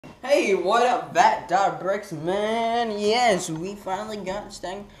Hey, what up, Vat.Bricks, man? Yes, we finally got this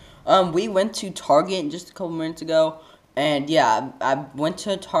thing. We went to Target just a couple minutes ago, and yeah, I went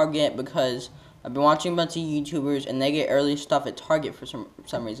to Target because I've been watching a bunch of YouTubers, and they get early stuff at Target for some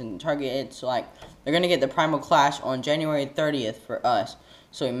reason. Target, it's like, they're gonna get the Primal Clash on January 30th for us,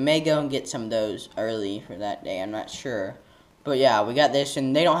 so we may go and get some of those early for that day, I'm not sure. But yeah, we got this,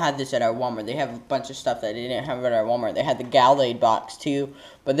 and they don't have this at our Walmart. They have a bunch of stuff that they didn't have at our Walmart. They had the Gatorade box too,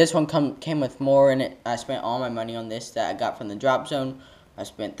 but this one came with more in it. I spent all my money on this that I got from the Drop Zone. I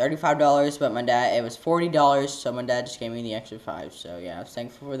spent $35, but it was $40, so my dad just gave me the extra $5. So yeah, I was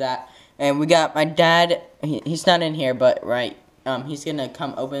thankful for that. And we got my dad. He's not in here, but he's gonna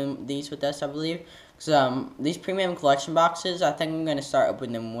come open these with us, I believe. Cause these premium collection boxes, I think I'm gonna start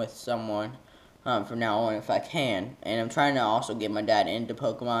opening them with someone. From now on if I can. And I'm trying to also get my dad into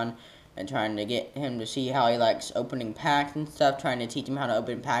Pokemon and trying to get him to see how he likes opening packs and stuff, trying to teach him how to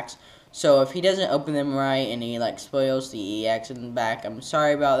open packs. So if he doesn't open them right and he spoils the EX in the back, I'm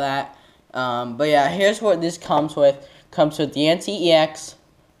sorry about that. But yeah, here's what this comes with. Comes with Diancie EX,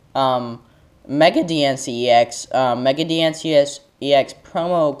 Mega Diancie EX, Mega Diancie EX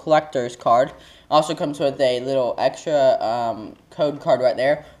promo collector's card. Also comes with a little extra code card right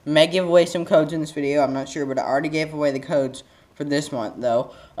there. May give away some codes in this video. I'm not sure, but I already gave away the codes for this month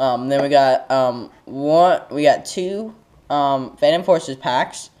though. Then we got two Phantom Forces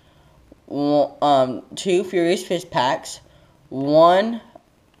packs, two Furious Fist packs, one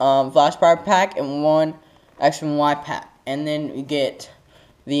Flash Power pack, and one X and Y pack. And then you get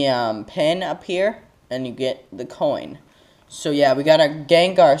the pin up here, and you get the coin. So yeah, we got our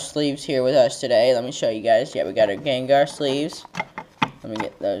Gengar sleeves here with us today. Let me show you guys. Yeah, we got our Gengar sleeves. Let me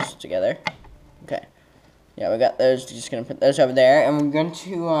get those together. Okay. Yeah, we got those. Just gonna put those over there, and we're going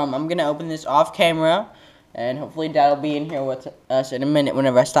to I'm gonna open this off camera, and hopefully Dad will be in here with us in a minute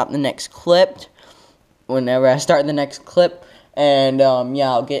whenever I start the next clip. And yeah,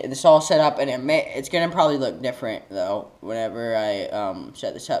 I'll get this all set up, and it's gonna probably look different though whenever I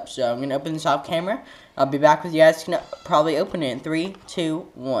set this up. So I'm gonna open this off camera. I'll be back with you guys. Gonna probably open it in 3, 2,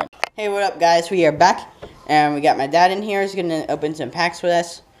 1. Hey, what up, guys? We are back, and we got my dad in here. He's gonna open some packs with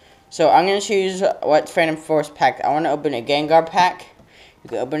us. So I'm gonna choose what Phantom Force pack. I want to open a Gengar pack. You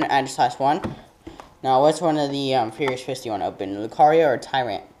can open it at /1. Now, what's one of the Furious Fist you want to open? Lucario or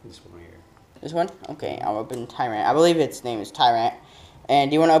Tyrant? This one right here. This one? Okay, I'll open Tyrant. I believe its name is Tyrant. And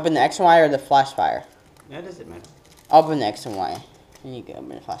do you want to open the X and Y or the Flash Fire? That doesn't matter. I'll open the X and Y. And you can open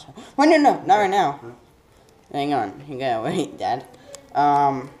the Flash Fire. Wait, no, not right now. Huh? Hang on. You gotta wait, Dad.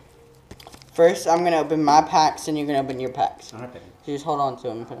 First, I'm gonna open my packs, and you're gonna open your packs. Okay. So just hold on to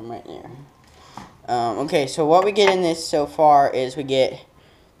them and put them right there. Okay, so what we get in this so far is we get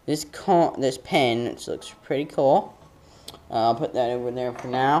this pen, which looks pretty cool. I'll put that over there for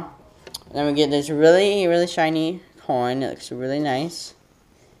now. And then we get this really, really shiny coin. It looks really nice.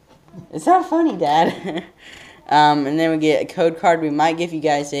 It's not funny, Dad. And then we get a code card. We might give you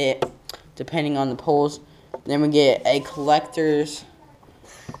guys it, depending on the polls. Then we get a collector's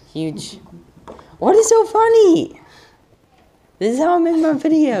huge... What is so funny? This is how I make my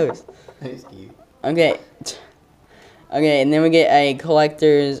videos. That's cute. Okay. Okay, and then we get a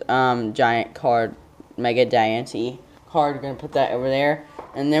collector's giant card, Mega Diancie card. We're going to put that over there.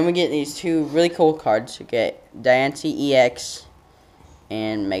 And then we get these two really cool cards. We get Diancie EX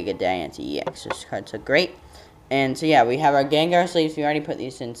and Mega Diancie EX. Those cards are great. And so yeah, we have our Gengar sleeves. We already put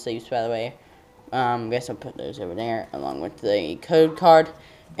these in sleeves, by the way. Guess I'll put those over there along with the code card.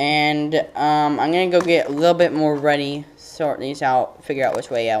 And I'm going to go get a little bit more ready, sort these out, figure out which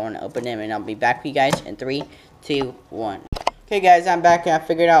way I want to open them, and I'll be back with you guys in 3, 2, 1. Okay, guys, I'm back, and I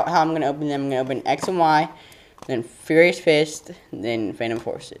figured out how I'm going to open them. I'm going to open X and Y, then Furious Fist, then Phantom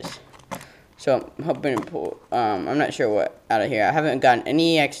Forces. So I'm hoping to pull, I'm not sure what out of here. I haven't gotten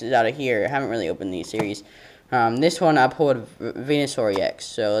any EXs out of here. I haven't really opened these series. This one I pulled Venusaur EX,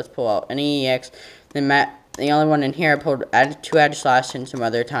 so let's pull out any EX. Then the only one in here I pulled two /, and some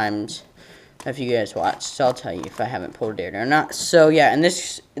other times if you guys watched. So I'll tell you if I haven't pulled it or not. So yeah, and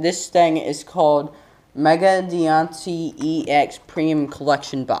this thing is called Mega Diancie EX Premium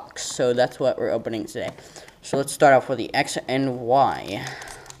Collection Box. So that's what we're opening today. So let's start off with the X and Y.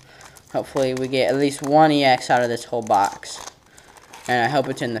 Hopefully we get at least one EX out of this whole box. And I hope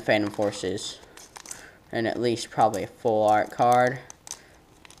it's in the Phantom Forces. And at least probably a full art card.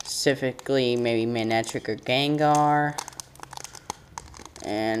 Specifically, maybe Manectric or Gengar.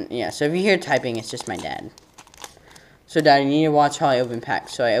 And yeah, so if you hear typing, it's just my dad. So Dad, you need to watch how I open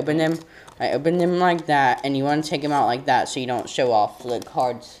packs. So I open them like that, and you want to take them out like that so you don't show off the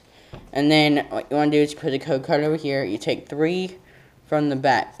cards. And then what you want to do is put the code card over here. You take 3 from the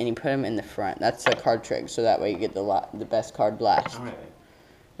back, and you put them in the front. That's the card trick, so that way you get the best card last. All right.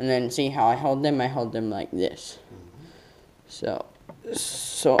 And then see how I hold them? I hold them like this. So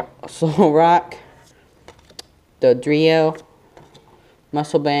Rock, Dodrio,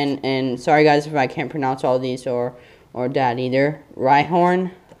 Muscle Band, and sorry guys if I can't pronounce all these or Dad either.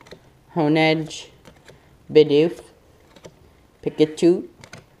 Rhyhorn, Honedge, Bidoof, Pikachu,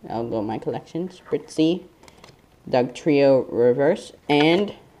 that'll go in my collection, Spritzy, Dugtrio Reverse,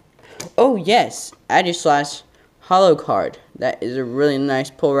 and oh yes, Aegislash Holo card. That is a really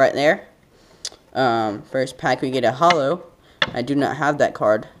nice pull right there. First pack we get a Holo. I do not have that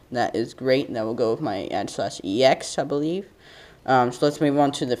card. That is great. That will go with my Aegislash EX, I believe. So let's move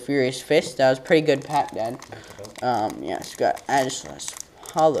on to the Furious Fist. That was a pretty good pack, Dad. Yeah, so we got Aegislash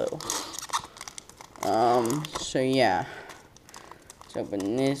Holo. So yeah. Let's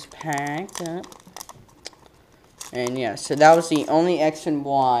open this pack up. And yeah, so that was the only X and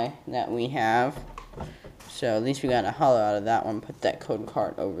Y that we have. So at least we got a Holo out of that one. Put that code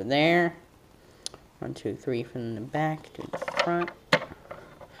card over there. 1, 2, 3 from the back to the front.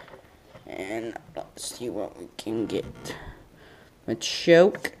 And let's see what we can get. A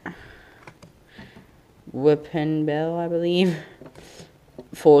Choke. Whippin' Bell, I believe.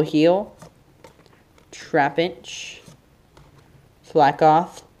 Full Heal. Trapinch.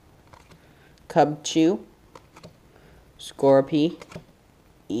 Flackoth. Cubchoo. Scorpy.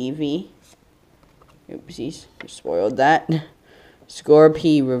 Eevee. Oopsies, spoiled that.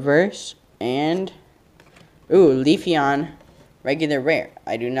 Scorpy Reverse. And ooh, Leafeon regular rare.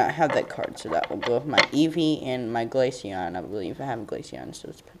 I do not have that card, so that will go with my Eevee and my Glaceon. I believe I have a Glaceon, so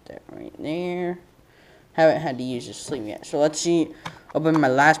let's put that right there. Haven't had to use the sleeve yet. So let's see. Open my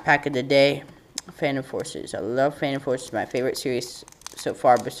last pack of the day. Phantom Forces. I love Phantom Forces. My favorite series so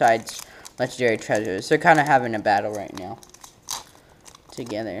far besides Legendary Treasures. They're kind of having a battle right now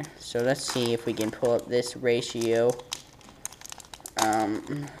together. So let's see if we can pull up this ratio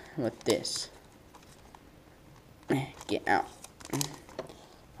with this. Get out.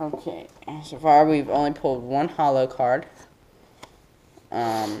 Okay, so far we've only pulled one Holo card.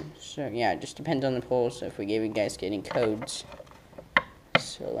 So yeah, it just depends on the pulls. So if we give you guys getting codes.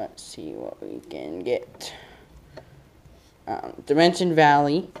 So let's see what we can get. Dimension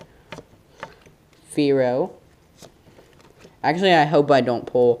Valley. Fearow. Actually, I hope I don't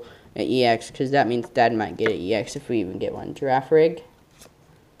pull an EX, because that means Dad might get an EX if we even get one. Girafarig.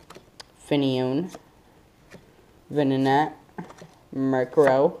 Finneon. Venonat.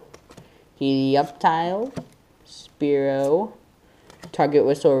 Murkrow. Helioptile. Spearow. Target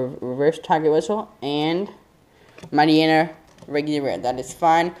Whistle, Reverse Target Whistle. And Mightyena regular rare. That is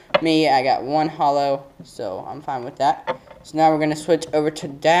fine. Me, I got one Holo, so I'm fine with that. So now we're going to switch over to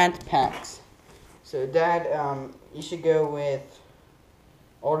Dad's packs. So Dad, you should go with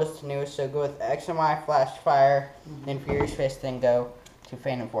oldest to newest. So go with X and Y, Flash Fire, then Furious Fist, then go to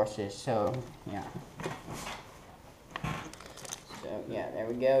Phantom Forces. So yeah. So yeah, there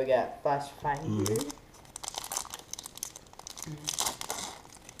we go. We got Flash Fire.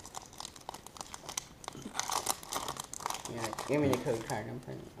 Yeah, give me the code card. I'm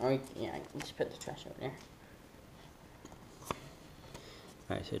putting. Oh yeah, just put the trash over there.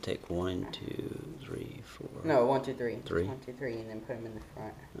 Alright, so take 1, 2, 3, 4. No, 1, 2, 3. 3. 1, 2, 3, and then put them in the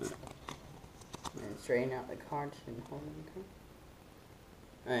front. And then straighten out the cards and hold them.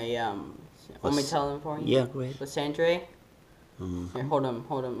 Okay. Want me to tell them for you? Yeah, go ahead. Lysandre. Here, hold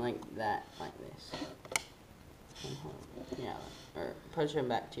them like that, like this. And hold 'em. Yeah, or push them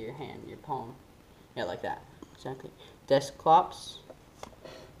back to your hand, your palm. Yeah, like that. Exactly. Desclops.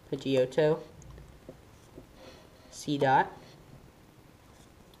 Pidgeotto. C-Dot.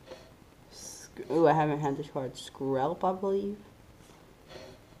 Ooh, I haven't had this card. Skrelp, I believe.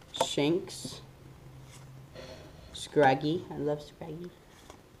 Shanks. Scraggy. I love Scraggy.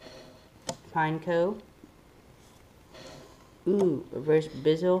 Pineco. Ooh, Reverse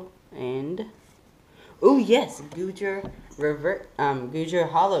Bizzle. And ooh, yes, Gujar Gujar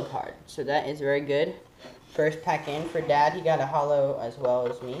Holo card. So that is very good. First pack in for Dad. He got a Holo as well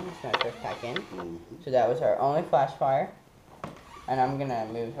as me. It's my first pack in. So that was our only Flash Fire. And I'm gonna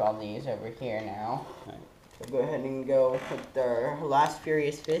move all these over here now. So go ahead and go with our last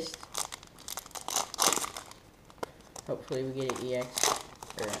Furious Fist. Hopefully we get an EX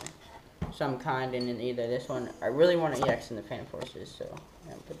or some kind in either this one. I really want an EX in the Phantom Forces, so I'm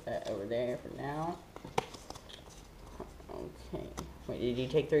gonna put that over there for now. Okay. Wait, did you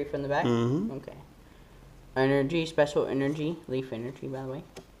take 3 from the back? Okay. Energy, Special Energy, Leaf Energy, by the way.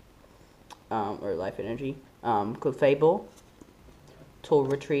 Or Life Energy. Clefable. Tool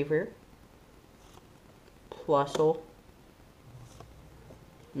Retriever, Plusle,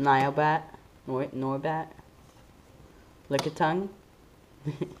 Nilebat, Norbat, Lickitung,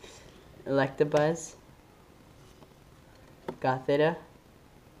 Electabuzz, Gothita,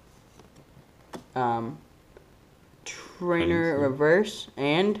 Trainer Reverse,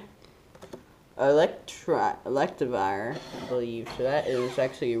 and Electivire, I believe. So that is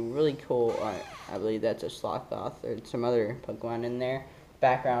actually really cool. I believe that's a Slockoth or some other Pokemon in there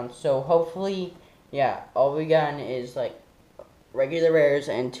background. So hopefully, yeah, all we got is like regular rares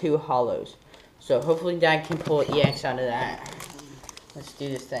and 2 hollows. So hopefully Dad can pull an EX out of that. Let's do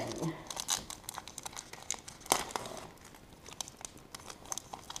this thing.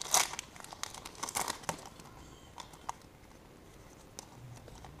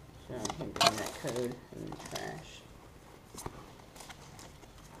 So I'm going to bring that code in the trash.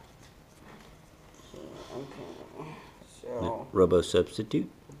 Okay. So Robo Substitute.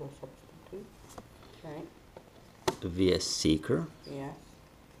 Robo Substitute. Okay. VS Seeker. Yes.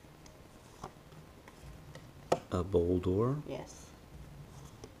 A Boldor. Yes.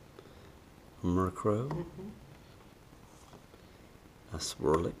 Murkrow. A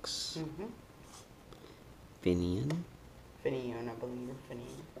Swirlix. Finian. Finian, I believe.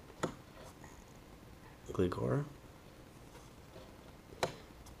 Finian. Gligar.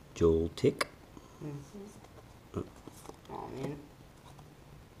 Joltik. Oh man.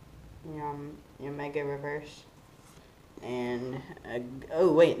 Your Mega Reverse. And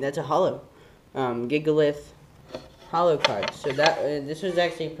oh wait, that's a hollow. Gigalith hollow card. So that this was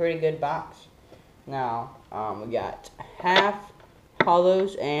actually a pretty good box. Now we got half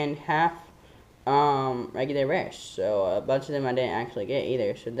hollows and half regular rares. So a bunch of them I didn't actually get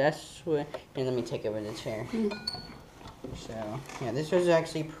either. So that's what. And let me take over the chair. So yeah, this was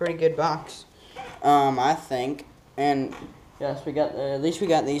actually a pretty good box. I think. And yes, we got at least we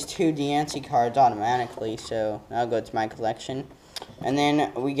got these 2 Diancie cards automatically. So that'll go to my collection. And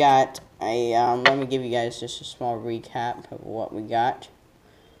then we got a let me give you guys just a small recap of what we got.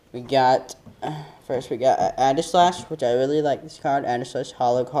 We got first we got Adislash, which I really like this card. Adislash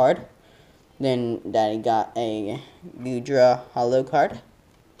hollow card. Then Daddy got a Gudra hollow card.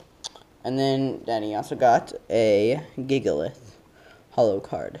 And then Daddy also got a Gigalith hollow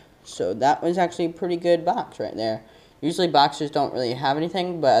card. So that was actually a pretty good box right there. Usually boxes don't really have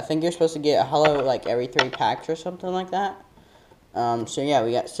anything, but I think you're supposed to get a hollow like every 3 packs or something like that. So yeah,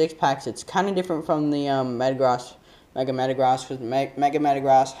 we got 6 packs. It's kind of different from the Mega Metagross, because Mega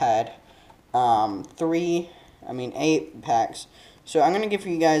Metagross had 8 packs. So I'm going to give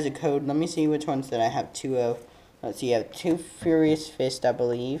you guys a code. Let me see which ones that I have 2 of. Let's see, I have 2 Furious Fist, I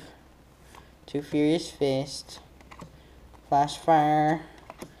believe. 2 Furious Fist. Flash Fire.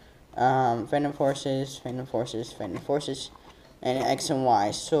 Phantom Forces, Phantom Forces, Phantom Forces. And X and Y.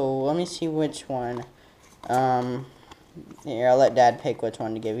 So let me see which one. Here, I'll let Dad pick which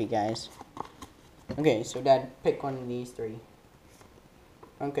one to give you guys. Okay, so Dad, pick one of these 3.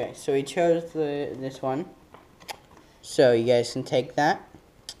 Okay, so he chose this one. So you guys can take that.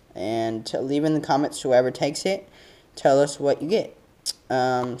 And leave in the comments, whoever takes it, tell us what you get.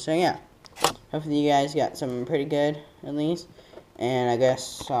 So yeah. Hopefully you guys got something pretty good, at least. And I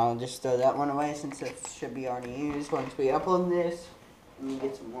guess I'll just throw that one away since it should be already used once we upload this. And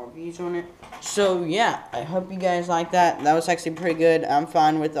get some more views on it. So yeah, I hope you guys like that. That was actually pretty good. I'm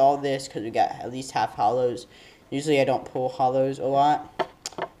fine with all this because we got at least half hollows. Usually I don't pull hollows a lot.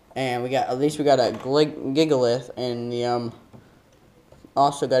 And at least we got a Gigalith and the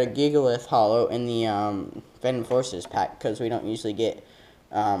also got a Gigalith hollow in the Phantom Forces pack, because we don't usually get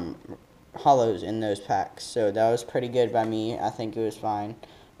hollows in those packs. So that was pretty good by me. I think it was fine.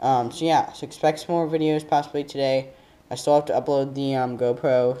 So yeah, so expect some more videos possibly today. I still have to upload the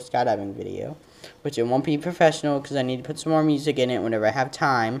GoPro skydiving video, which it won't be professional because I need to put some more music in it whenever I have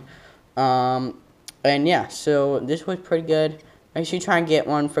time. And yeah, so this was pretty good. Make sure you try and get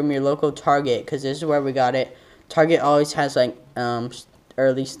one from your local Target, because this is where we got it. Target always has like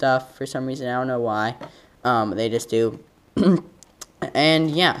early stuff for some reason. I don't know why. They just do.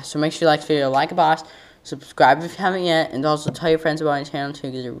 And yeah, so make sure you like this video, like a boss, subscribe if you haven't yet, and also tell your friends about my channel too,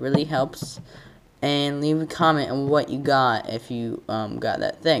 because it really helps. And leave a comment on what you got if you got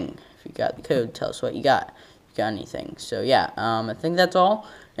that thing. If you got the code, tell us what you got. If you got anything. So yeah, I think that's all.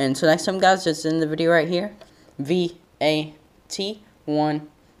 And until next time, guys, just in the video right here. VAT19.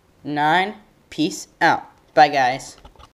 Peace out. Bye, guys.